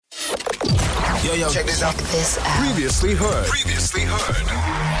Yo, check this out. Previously heard.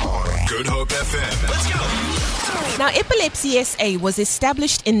 Good Hope FM. Let's go. Now, Epilepsy SA was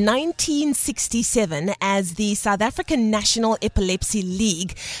established in 1967 as the South African National Epilepsy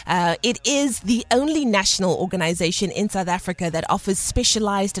League. It is the only national organization in South Africa that offers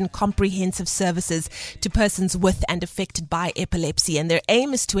specialized and comprehensive services to persons with and affected by epilepsy. And their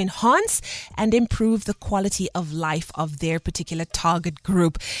aim is to enhance and improve the quality of life of their particular target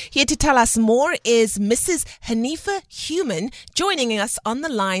group. Here to tell us more is Mrs. Hanifah Human, joining us on the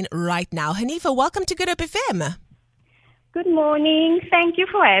line right now. Hanifah, welcome to Good Hope FM. Good morning. Thank you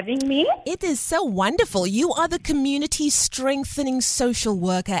for having me. It is so wonderful. You are the community strengthening social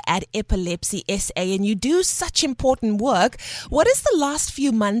worker at Epilepsy SA, and you do such important work. What has the last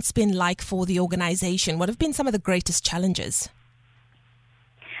few months been like for the organization? What have been some of the greatest challenges?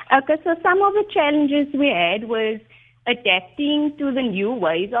 Okay, so some of the challenges we had was adapting to the new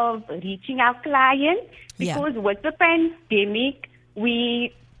ways of reaching our clients, because with the pandemic,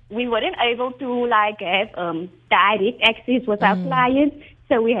 we weren't able to have direct access with our clients,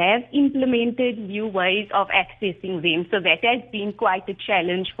 so we have implemented new ways of accessing them. So that has been quite a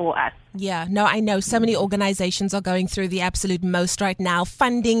challenge for us. Yeah, no, I know so many organizations are going through the absolute most right now.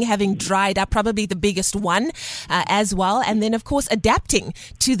 Funding having dried up, probably the biggest one as well. And then, of course, adapting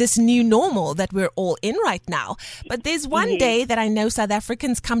to this new normal that we're all in right now. But there's one day that I know South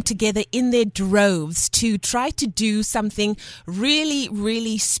Africans come together in their droves to try to do something really,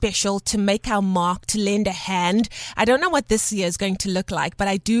 really special to make our mark, to lend a hand. I don't know what this year is going to look like, but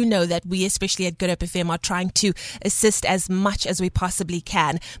I do know that we, especially at Good Hope FM, are trying to assist as much as we possibly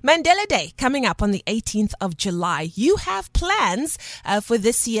can. Mandela Day coming up on the 18th of July. You have plans for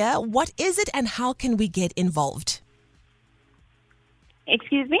this year. What is it and how can we get involved?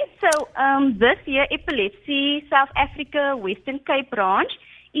 Excuse me? So this year, Epilepsy South Africa Western Cape branch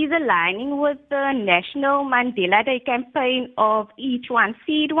is aligning with the National Mandela Day campaign of Each One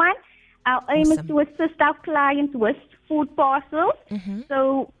Feed One. Our aim is to assist our clients with food parcels.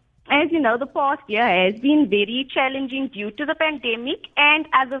 So, as you know, the past year has been very challenging due to the pandemic and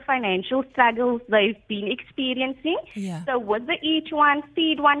other financial struggles they've been experiencing. So with the Each One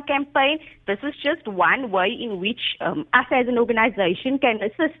Feed One campaign, this is just one way in which us as an organization can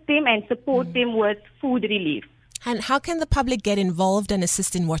assist them and support them with food relief. And how can the public get involved and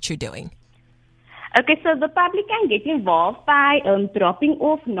assist in what you're doing? Okay, so the public can get involved by dropping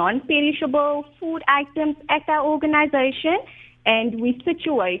off non-perishable food items at our organization. And we're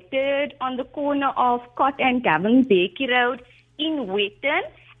situated on the corner of Cott and Govan Becky Road in Witten.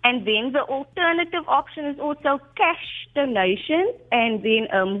 And then the alternative option is also cash donations. And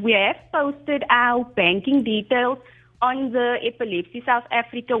then we have posted our banking details on the Epilepsy South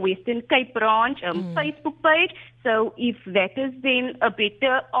Africa Western Cape branch Facebook page. So if that is then a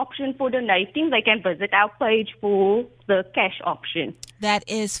better option for donating, they can visit our page for the cash option. That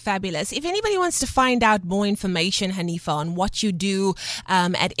is fabulous. If anybody wants to find out more information, Hanifah, on what you do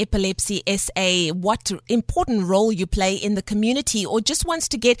at Epilepsy SA, what important role you play in the community, or just wants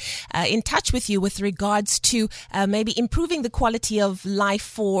to get in touch with you with regards to maybe improving the quality of life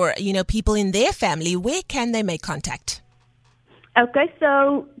for people in their family, where can they make contact? Okay,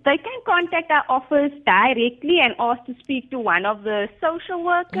 so they can contact our office directly and ask to speak to one of the social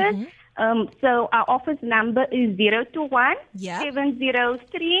workers. So our office number is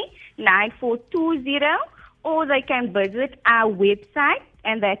 021-703-9420, or they can visit our website,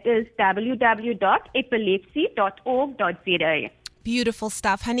 and that is www.epilepsy.org.za. Beautiful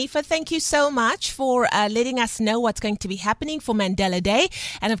stuff. Hanifah, thank you so much for letting us know what's going to be happening for Mandela Day,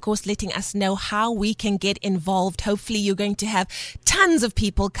 and of course letting us know how we can get involved. Hopefully you're going to have tons of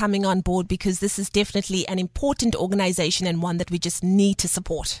people coming on board, because this is definitely an important organization and one that we just need to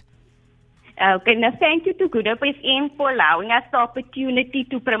support. Okay, now thank you to Good Hope FM for allowing us the opportunity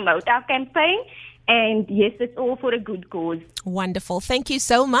to promote our campaign. And yes, it's all for a good cause. Wonderful. Thank you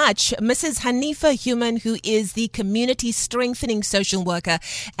so much. Mrs. Hanifah Human, who is the community strengthening social worker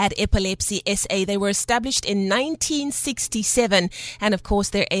at Epilepsy SA. They were established in 1967. And of course,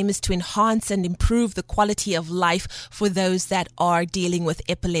 their aim is to enhance and improve the quality of life for those that are dealing with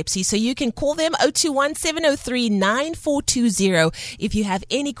epilepsy. So you can call them 021-703-9420 if you have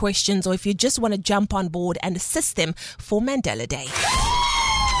any questions, or if you just want to jump on board and assist them for Mandela Day.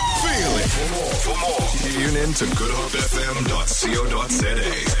 Feel it. For more, tune in to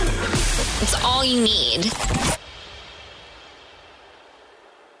goodhopefm.co.za. It's all you need.